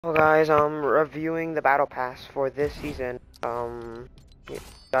Well, guys, reviewing the battle pass for this season. Yeah,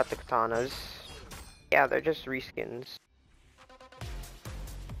 got the katanas. Yeah, they're just reskins.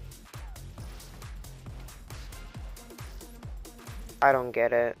 I don't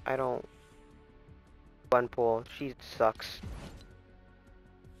get it. I don't. Gwenpool, she sucks.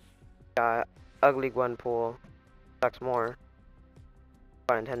 Ugly Gwenpool sucks more.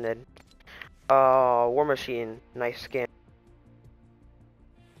 Pun intended. War Machine, nice skin.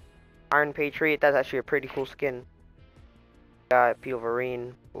 Iron Patriot, that's actually a pretty cool skin. Got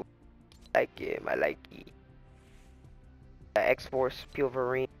Pilverine, like him, I like it. X-Force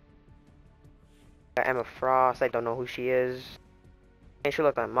Pilverine. Got Emma Frost, I don't know who she is. And she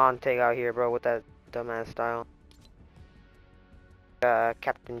look like Monte out here, bro, with that dumbass style.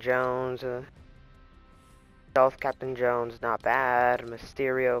 Captain Jones, Stealth Captain Jones, not bad.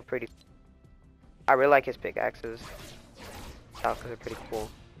 Mysterio, pretty. I really like his pickaxes. They're pretty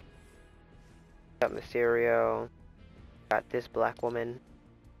cool. Got Mysterio. Got this black woman.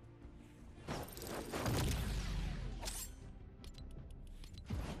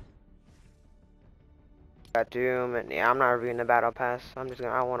 Got Doom, and yeah, I'm not reviewing the battle pass. I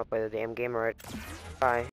don't want to play the damn game already. Bye.